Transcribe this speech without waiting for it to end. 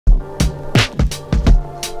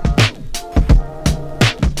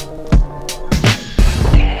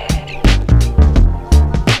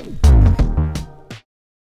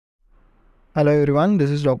Hello everyone, this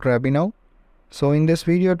is Dr. Abhinav. So in this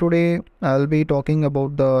video today, I'll be talking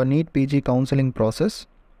about the NEET PG counseling process.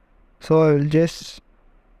 So I will just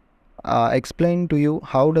explain to you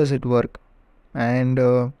how does it work, and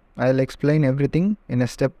I'll explain everything in a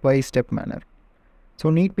step-by-step manner. So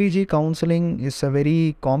NEET PG counseling is a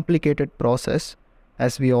very complicated process,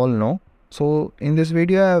 as we all know. So in this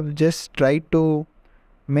video, I've just tried to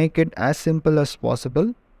make it as simple as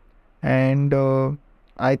possible, and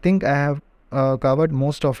I think I have covered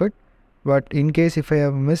most of it, but in case if I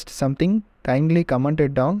have missed something, kindly comment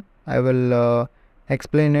it down. I will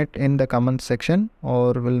explain it in the comment section,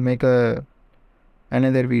 or will make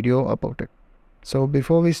another video about it. So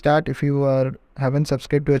before we start, if you haven't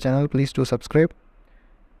subscribed to our channel, please do subscribe.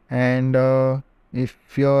 And if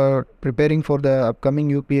you're preparing for the upcoming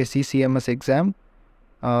UPSC CMS exam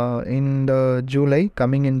in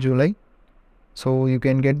July, so you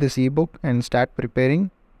can get this ebook and start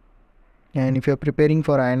preparing. And if you're preparing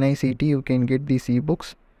for INI-CET, you can get these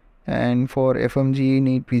ebooks, and for FMG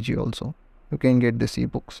NEET PG also you can get these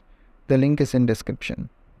ebooks. The link is in description.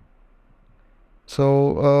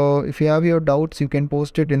 So if you have your doubts, you can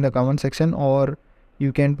post it in the comment section, or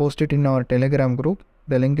you can post it in our Telegram group.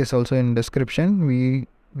 The link is also in description.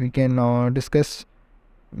 We can discuss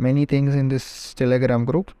many things in this Telegram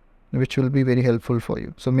group, which will be very helpful for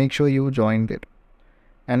you. So make sure you join it.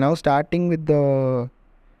 And now starting with the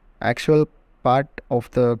actual part of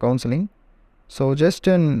the counseling. So just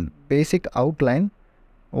a basic outline.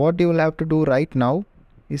 What you will have to do right now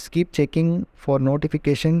is keep checking for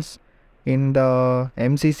notifications in the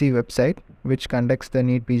MCC website, which conducts the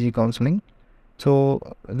NEET PG counseling. So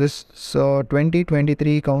this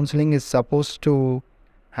 2023 counseling is supposed to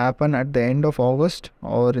happen at the end of August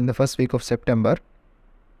or in the first week of September.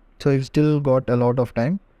 So you've still got a lot of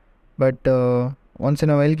time, but once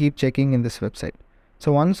in a while keep checking in this website.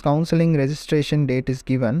 So once counseling registration date is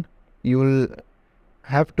given, you will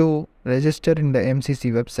have to register in the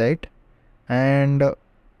MCC website, and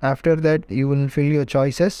after that you will fill your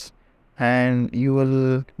choices and you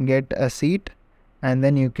will get a seat, and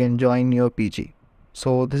then you can join your PG.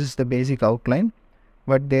 So this is the basic outline,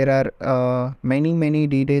 but there are many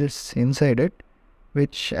details inside it,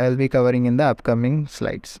 which I'll be covering in the upcoming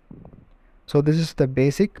slides. So this is the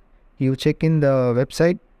basic. You check in the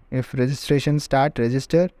website. If registration start,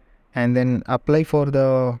 register, and then apply for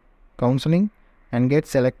the counseling and get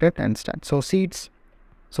selected and start. So seats,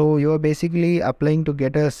 so you are basically applying to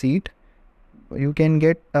get a seat. You can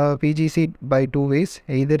get a PG seat by two ways,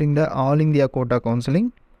 either in the All India quota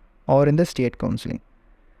counseling or in the state counseling.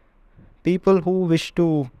 People who wish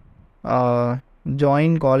to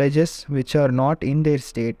join colleges which are not in their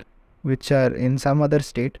state, which are in some other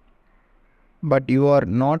state, but you are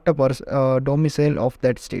not a domicile of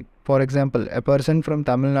that state. For example, a person from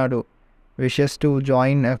Tamil Nadu wishes to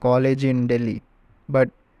join a college in Delhi,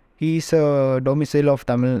 but he is a domicile of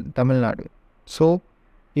Tamil Nadu. So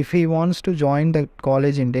if he wants to join the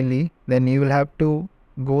college in Delhi, then he will have to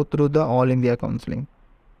go through the All India counseling.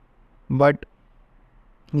 But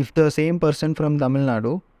if the same person from Tamil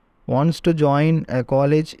Nadu wants to join a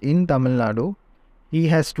college in Tamil Nadu, he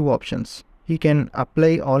has two options. He can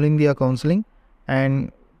apply All India counseling,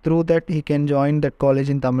 and through that he can join that college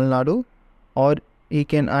in Tamil Nadu, or he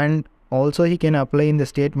can apply in the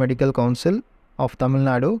State Medical Council of Tamil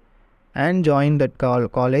Nadu and join that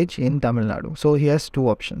college in Tamil Nadu. So he has two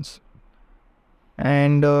options.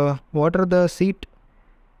 And what are the seat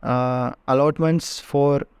allotments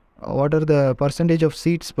for, what are the percentage of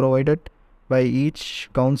seats provided by each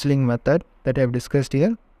counseling method that I have discussed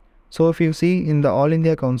here. So if you see in the All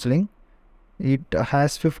India counseling, it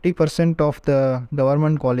has 50% of the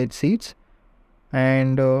government college seats,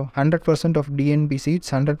 and 100% of DNB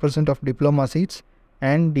seats, 100% of diploma seats,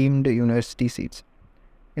 and deemed university seats.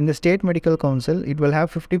 In the State Medical Council, it will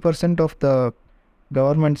have 50% of the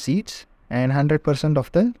government seats and 100%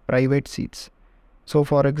 of the private seats. So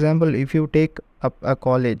for example, if you take up a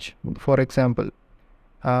college, for example,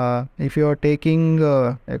 if you are taking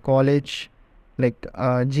a college like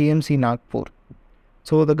GMC Nagpur,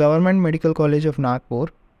 so the Government Medical College of Nagpur,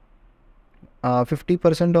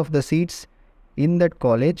 50% of the seats in that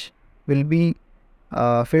college will be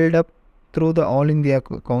filled up through the All India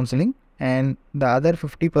counseling, and the other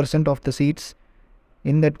 50% of the seats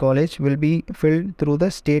in that college will be filled through the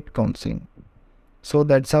state counseling. So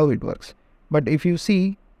that's how it works. But if you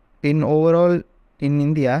see in overall in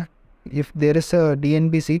India, if there is a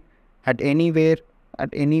DNB seat at anywhere, at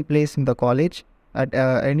any place in the college, at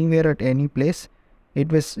anywhere at any place,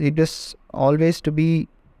 it is always to be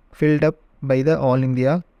filled up by the All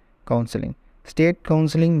India counseling. State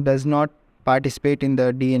counseling does not participate in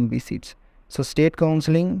the DNB seats. So state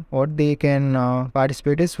counseling, what they can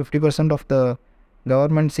participate is 50% of the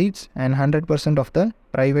government seats and 100% of the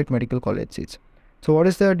private medical college seats. So what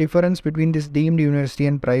is the difference between this deemed university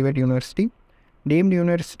and private university? Deemed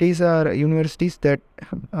universities are universities that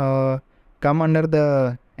come under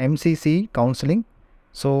the MCC counseling.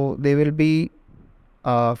 So they will be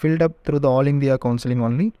filled up through the All India counseling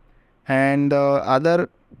only. And the other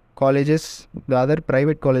colleges, the other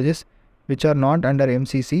private colleges which are not under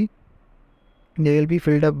MCC, they will be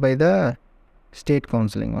filled up by the state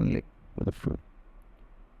counseling only.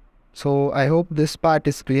 So I hope this part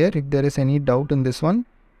is clear. If there is any doubt in this one,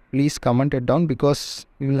 please comment it down, because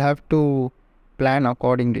you will have to plan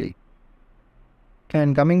accordingly.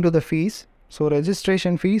 And coming to the fees, so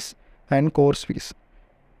registration fees and course fees.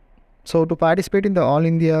 So to participate in the All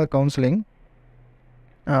India counseling,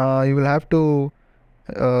 you will have to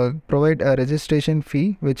provide a registration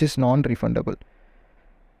fee which is non-refundable.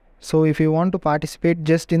 So if you want to participate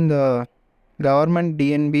just in the government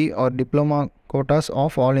DNB or diploma quotas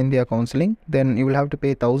of All India counseling, then you will have to pay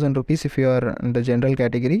 1000 rupees if you are in the general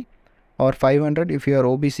category, or 500 if you are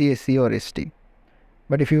OBC, SC or ST.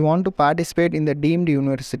 But if you want to participate in the deemed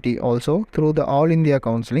university also through the All India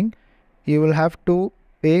counseling, you will have to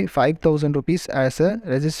pay 5000 rupees as a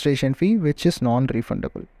registration fee, which is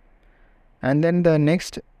non-refundable. And then the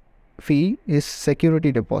next fee is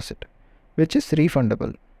security deposit, which is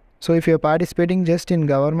refundable. So if you are participating just in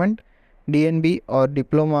government DNB or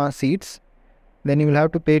diploma seats, then you will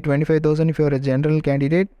have to pay 25,000 if you are a general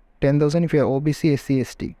candidate, 10,000 if you are OBC, SC,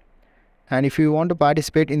 ST. And if you want to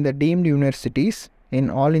participate in the deemed universities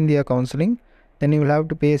in All India counseling, then you will have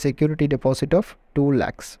to pay a security deposit of 2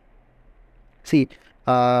 lakhs. See,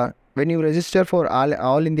 when you register for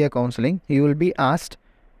All India counseling, you will be asked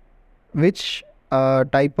which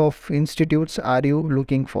type of institutes are you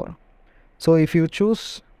looking for. So if you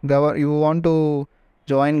choose you want to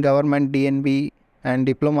join government DNB and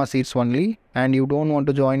diploma seats only, and you don't want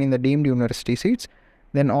to join in the deemed university seats,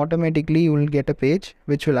 then automatically you will get a page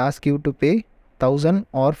which will ask you to pay 1000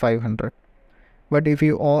 or 500. But if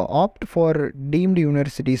you opt for deemed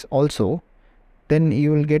universities also, then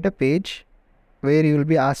you will get a page where you will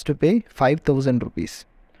be asked to pay 5000 rupees.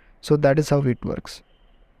 So that is how it works.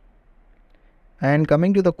 And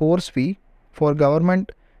coming to the course fee, for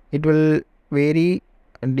government it will vary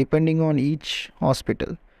depending on each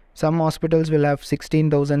hospital. Some hospitals will have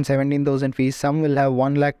 16,000, 17,000 fees, some will have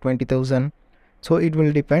 1,20,000. So it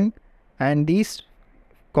will depend, and these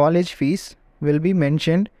college fees will be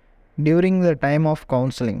mentioned during the time of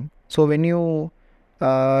counseling. So when you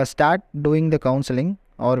start doing the counseling,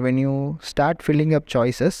 or when you start filling up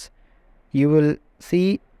choices, you will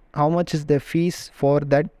see how much is the fees for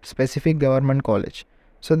that specific government college.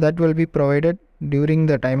 So that will be provided during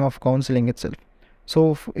the time of counseling itself.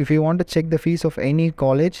 So if you want to check the fees of any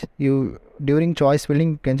college, during choice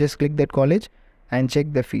filling, you can just click that college and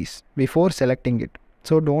check the fees before selecting it.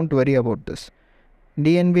 So don't worry about this.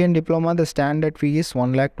 DNB and diploma, the standard fee is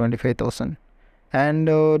 1,25,000. And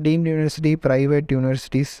deemed university, private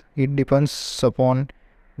universities, it depends upon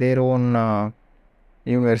their own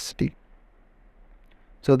university.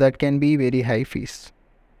 So that can be very high fees.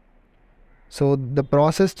 So the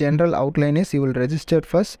process general outline is, you will register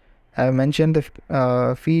first. I have mentioned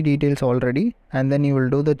the fee details already, and then you will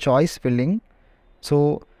do the choice filling.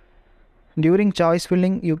 So during choice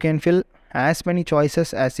filling, you can fill as many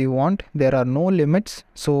choices as you want. There are no limits.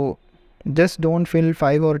 So just don't fill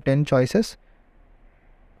 5 or 10 choices.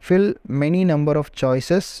 Fill many number of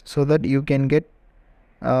choices so that you can get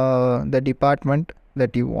the department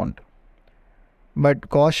that you want. But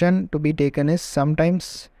caution to be taken is,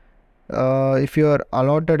 sometimes if you are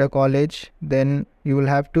allotted a college, then you will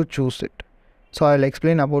have to choose it. So I will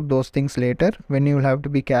explain about those things later, when you will have to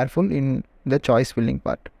be careful in the choice filling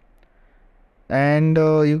part. And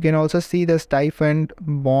you can also see the stipend,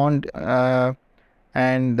 bond,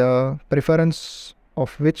 and the preference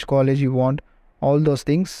of which college you want, all those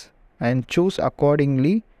things, and choose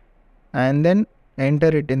accordingly, and then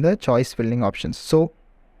enter it in the choice filling options. So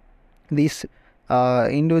these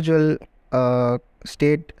individual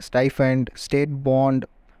state stipend, state bond,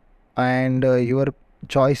 and your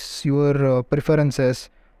choice, your preferences,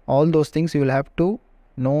 all those things you will have to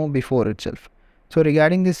know before itself. So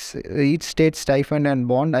regarding this each state stipend and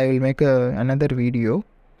bond, I will make another video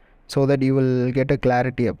so that you will get a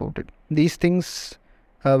clarity about it. These things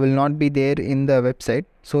will not be there in the website,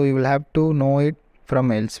 so you will have to know it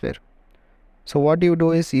from elsewhere. So what you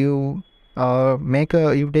do is, you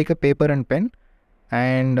take a paper and pen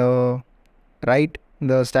and write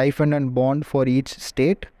the stipend and bond for each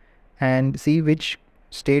state and see which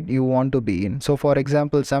state you want to be in. So for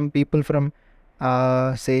example, some people from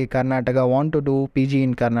say Karnataka want to do PG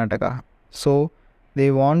in Karnataka, so they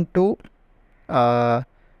want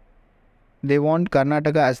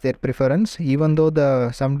Karnataka as their preference, even though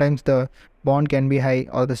sometimes the bond can be high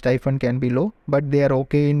or the stipend can be low, but they are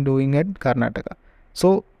okay in doing it Karnataka.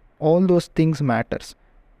 So all those things matters.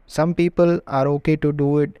 Some people are okay to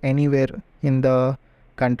do it anywhere in the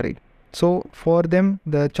country. So for them,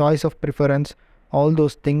 the choice of preference, all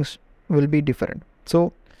those things will be different.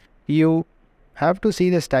 So you have to see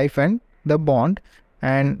the stipend, the bond,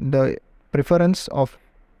 and the preference of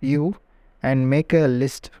you, and make a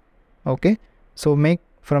list. Okay, so make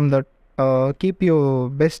from the keep your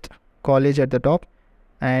best college at the top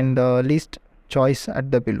and the least choice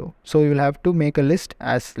at the below. So you will have to make a list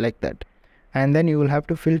as like that, and then you will have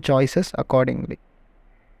to fill choices accordingly.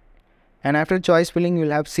 And after choice filling, you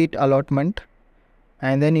will have seat allotment,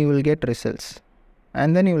 and then you will get results,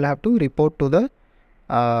 and then you will have to report to the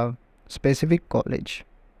specific college.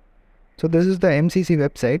 So this is the MCC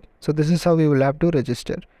website. So this is how you will have to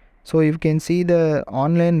register. So you can see the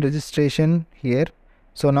online registration here.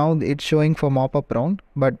 So now it's showing for mop-up round,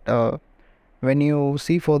 but when you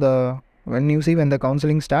see when the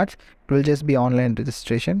counseling starts, it will just be online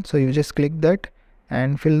registration. So you just click that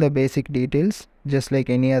and fill the basic details just like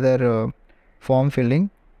any other form filling.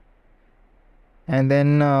 And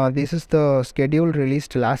then this is the schedule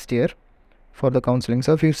released last year for the counseling.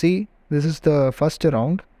 So if you see, this is the first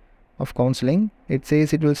round of counseling. It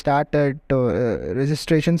says it will start at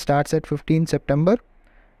registration starts at 15 September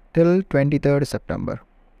till 23rd September,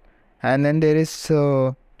 and then there is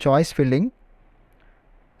choice filling,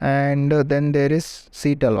 and then there is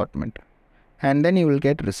seat allotment, and then you will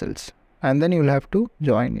get results, and then you will have to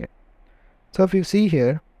join it. So if you see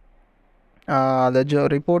here, the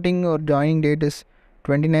reporting or joining date is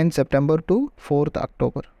 29th September to 4th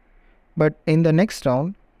October, but in the next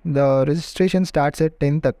round the registration starts at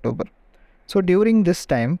 10th October. So during this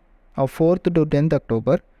time of 4th to 10th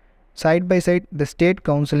October, side by side the state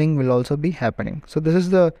counseling will also be happening. So this is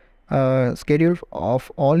the schedule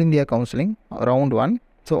of All India counseling round 1.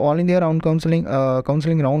 So All India round counseling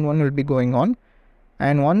round 1 will be going on,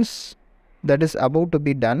 and once that is about to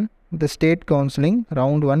be done, the state counseling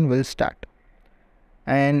round 1 will start.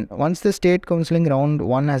 And once the state counseling round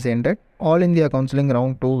 1 has ended, All India counseling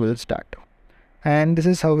round 2 will start. And this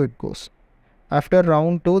is how it goes. After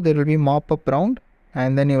round 2, there will be mop-up round,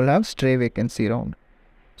 and then you will have stray vacancy round.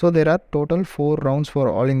 So there are total 4 rounds for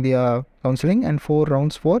All India counseling and 4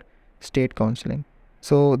 rounds for state counseling.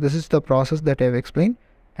 So this is the process that I have explained,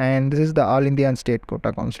 and this is the All India and state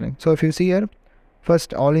quota counseling. So if you see here,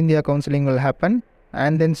 first All India counseling will happen,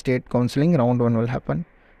 and then state counseling round 1 will happen.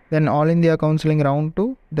 Then All India counseling round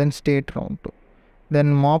 2, then state round 2.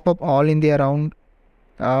 Then mop-up All India round,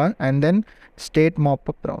 and then state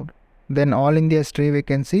mop-up round. Then All India stray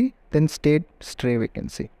vacancy, then state stray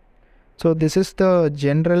vacancy. So this is the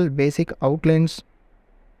general basic outlines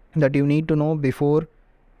that you need to know before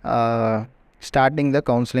starting the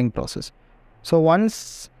counseling process. So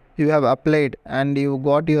once you have applied and you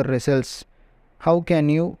got your results, how can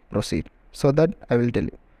you proceed? So that I will tell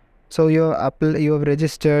you. So you have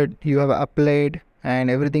registered, you have applied, and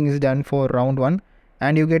everything is done for round 1,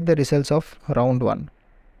 and you get the results of round 1,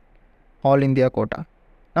 All India quota.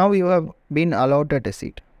 Now you have been allotted a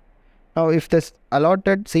seat. Now if this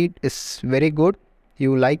allotted seat is very good,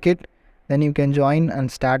 you like it, then you can join and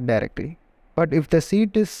start directly. But if the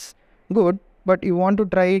seat is good, but you want to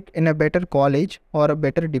try it in a better college or a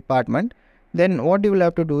better department, then what you will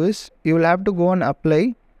have to do is, you will have to go and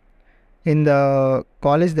apply in the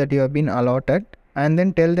college that you have been allotted, and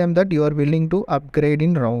then tell them that you are willing to upgrade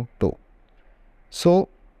in round 2. So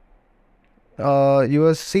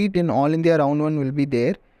your seat in All India round 1 will be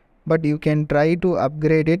there, but you can try to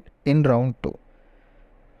upgrade it in round 2.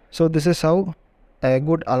 So this is how a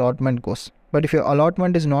good allotment goes. But if your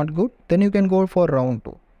allotment is not good, then you can go for round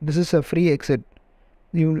 2. This is a free exit.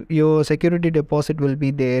 Your security deposit will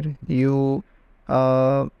be there.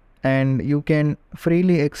 And you can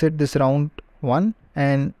freely exit this round 1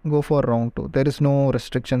 and go for round 2. There is no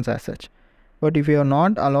restrictions as such. But if you are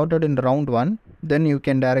not allotted in round 1, then you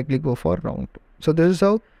can directly go for round 2. So this is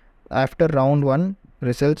how after round 1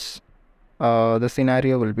 results the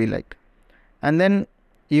scenario will be like. And then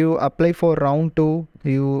you apply for round 2,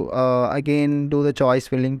 you again do the choice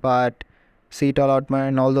filling part, seat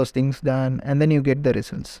allotment, all those things done, and then you get the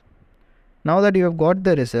results. Now that you have got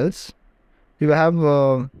the results, you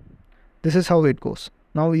have this is how it goes.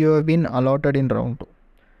 Now you have been allotted in round 2.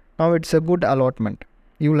 Now it's a good allotment.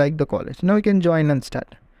 You like the college. Now you can join and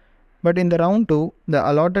start. But in the round 2, the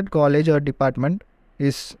allotted college or department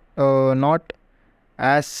is not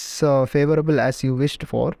as favorable as you wished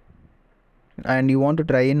for, and you want to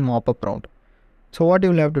try in mop-up round. So what you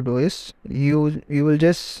will have to do is you will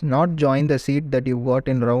just not join the seat that you got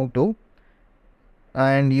in round 2,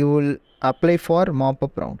 and you will apply for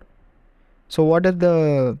mop-up round. So what are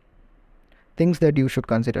the things that you should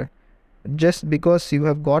consider? Just because you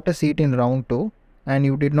have got a seat in round 2 and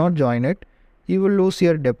you did not join it, you will lose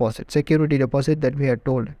your deposit, security deposit that we had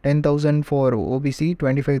told, 10,000 for OBC,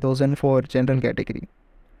 25,000 for general category.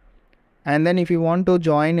 And then if you want to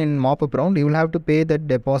join in mop-up round, you will have to pay that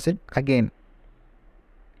deposit again.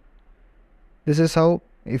 This is how,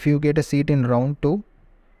 if you get a seat in round 2,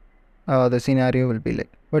 the scenario will be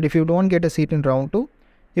like. But if you don't get a seat in round 2,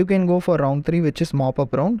 you can go for round 3, which is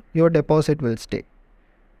mop-up round. Your deposit will stay.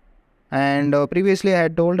 And previously I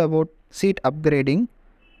had told about seat upgrading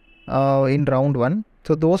in round 1.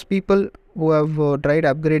 So those people who have tried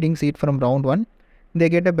upgrading seat from round 1, they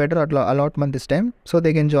get a better allotment this time, so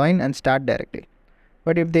they can join and start directly.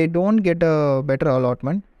 But if they don't get a better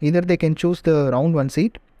allotment, either they can choose the round 1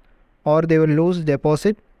 seat, or they will lose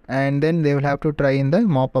deposit, and then they will have to try in the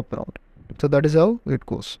mop-up round. So that is how it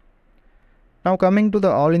goes. Now coming to the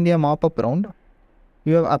All India mop-up round,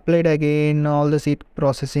 you have applied again, all the seat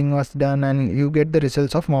processing was done, and you get the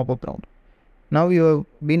results of mop-up round. Now you have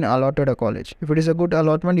been allotted a college. If it is a good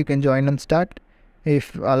allotment, you can join and start.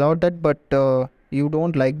 If allotted but you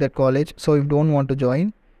don't like that college, so you don't want to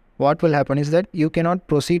join, what will happen is that you cannot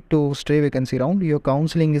proceed to stray vacancy round. Your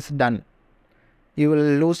counseling is done. You will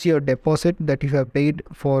lose your deposit that you have paid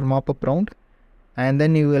for mop-up round, and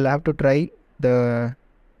then you will have to try the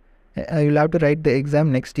you will have to write the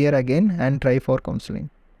exam next year again and try for counseling.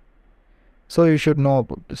 So you should know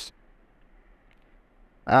about this.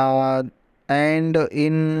 And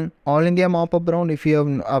in All India mop-up round, if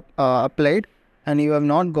you have applied and you have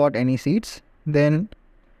not got any seats, then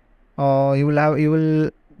you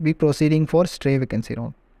will be proceeding for stray vacancy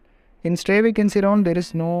round. In stray vacancy round, there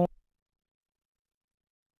is no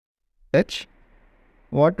such.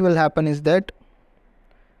 What will happen is that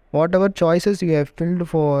whatever choices you have filled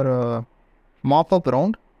for mop-up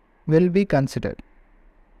round will be considered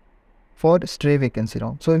for stray vacancy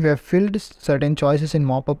round. So if you have filled certain choices in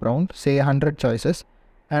mop-up round, say 100 choices,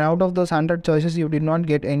 and out of those 100 choices you did not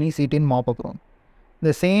get any seat in mop-up round,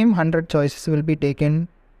 the same 100 choices will be taken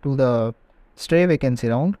to the stray vacancy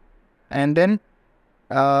round, and then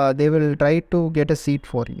they will try to get a seat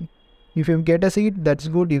for you. If you get a seat, that's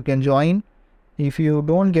good, you can join. If you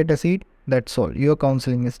don't get a seat, that's all, your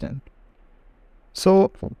counseling is done.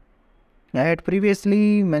 So I had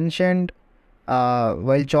previously mentioned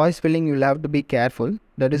while choice filling you will have to be careful.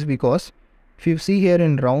 That is because if you see here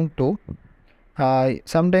in round 2,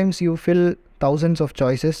 sometimes you fill thousands of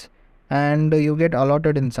choices and you get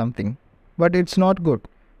allotted in something, but it's not good,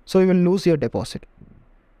 so you will lose your deposit.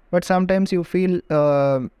 But sometimes you feel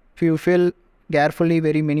if you fill carefully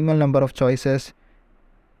very minimal number of choices,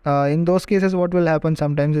 in those cases what will happen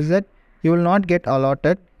sometimes is that you will not get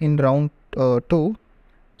allotted in round 2,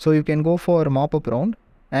 so you can go for mop-up round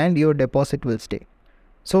and your deposit will stay.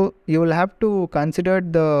 So you will have to consider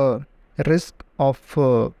the risk of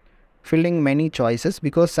filling many choices,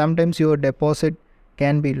 because sometimes your deposit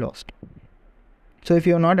can be lost. So if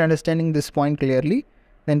you are not understanding this point clearly,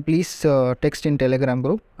 then please text in Telegram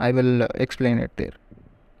group, I will explain it there.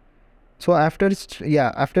 So after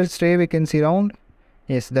stray vacancy round,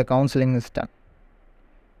 yes, the counseling is done.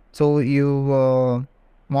 So you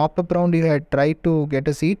mop-up round, you had tried to get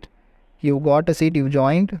a seat, you got a seat, you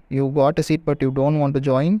joined, you got a seat but you don't want to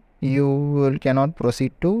join, you cannot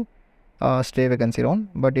proceed to stray vacancy round.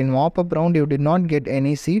 But in mop-up round you did not get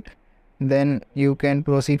any seat, then you can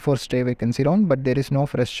proceed for stray vacancy round, but there is no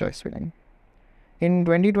fresh choice filling. In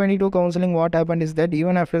 2022 counseling, what happened is that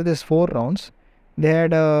even after this 4 rounds, they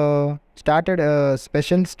had started a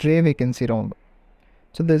special stray vacancy round.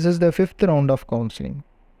 So this is the 5th round of counseling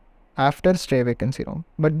after stray vacancy round.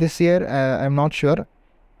 But this year I am not sure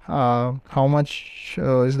how much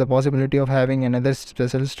is the possibility of having another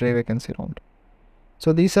special stray vacancy round.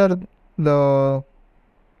 So these are the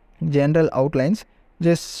general outlines.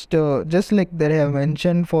 Just like they have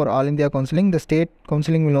mentioned for All India counseling, the state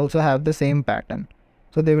counseling will also have the same pattern.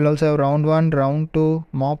 So they will also have round 1, round 2,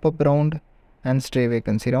 mop-up round and stray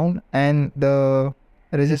vacancy round, and the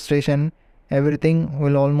registration, everything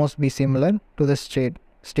will almost be similar to the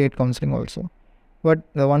state counseling also. But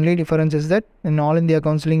the only difference is that in All India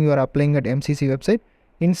counseling you are applying at MCC website.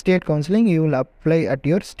 In state counseling you will apply at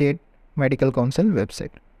your state medical council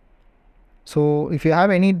website. So if you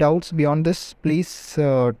have any doubts beyond this, please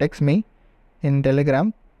text me in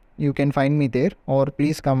Telegram. You can find me there, or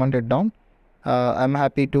please comment it down. I'm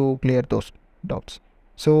happy to clear those doubts.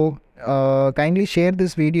 So kindly share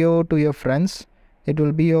this video to your friends. It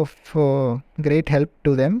will be of great help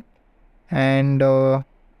to them. And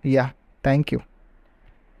yeah, thank you.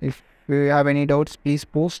 If you have any doubts, please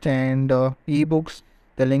post, and ebooks,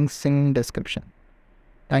 the links in description.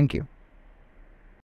 Thank you.